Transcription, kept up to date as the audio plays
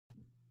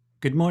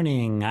Good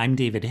morning, I'm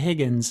David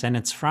Higgins, and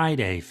it's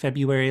Friday,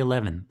 February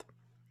 11th.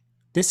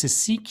 This is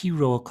CQ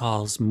Roll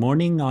Call's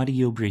morning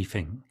audio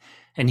briefing,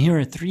 and here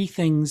are 3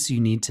 things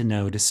you need to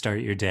know to start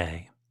your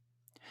day.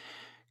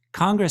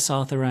 Congress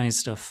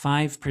authorized a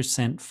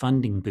 5%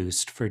 funding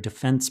boost for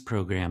defense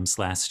programs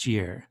last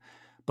year,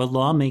 but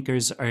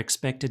lawmakers are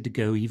expected to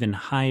go even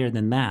higher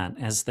than that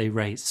as they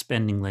write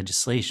spending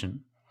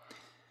legislation.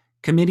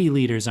 Committee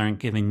leaders aren't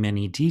giving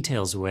many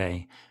details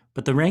away,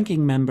 but the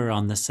ranking member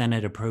on the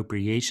Senate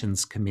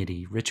Appropriations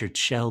Committee, Richard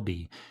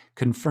Shelby,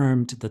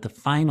 confirmed that the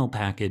final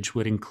package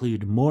would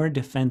include more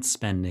defense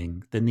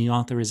spending than the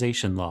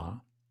authorization law.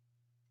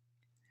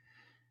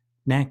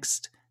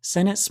 Next,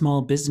 Senate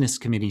Small Business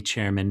Committee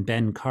Chairman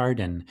Ben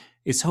Cardin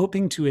is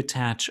hoping to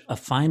attach a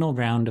final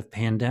round of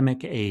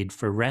pandemic aid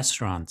for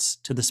restaurants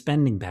to the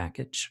spending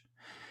package.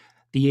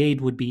 The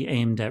aid would be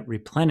aimed at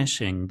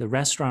replenishing the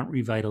Restaurant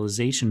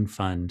Revitalization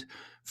Fund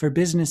for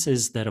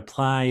businesses that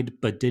applied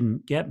but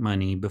didn't get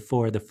money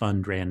before the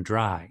fund ran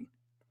dry.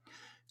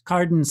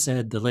 Cardin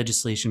said the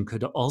legislation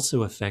could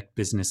also affect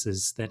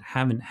businesses that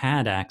haven't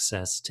had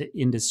access to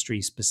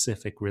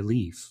industry-specific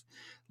relief,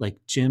 like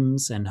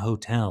gyms and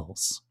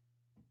hotels.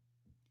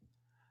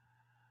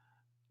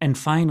 And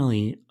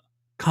finally,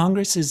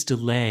 Congress's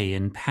delay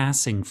in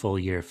passing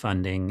full-year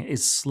funding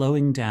is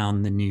slowing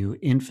down the new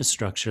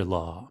infrastructure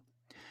law.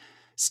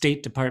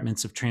 State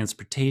departments of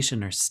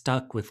transportation are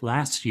stuck with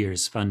last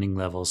year's funding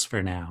levels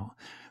for now,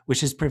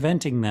 which is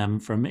preventing them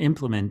from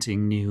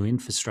implementing new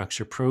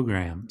infrastructure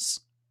programs.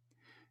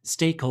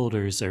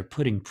 Stakeholders are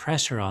putting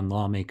pressure on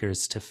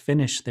lawmakers to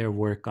finish their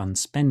work on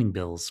spending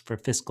bills for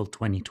fiscal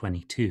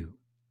 2022.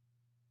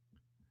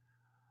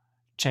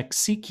 Check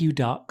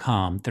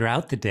CQ.com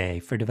throughout the day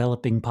for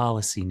developing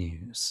policy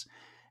news.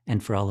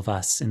 And for all of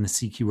us in the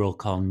CQ Roll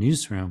Call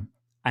newsroom,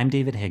 I'm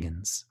David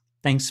Higgins.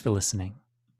 Thanks for listening.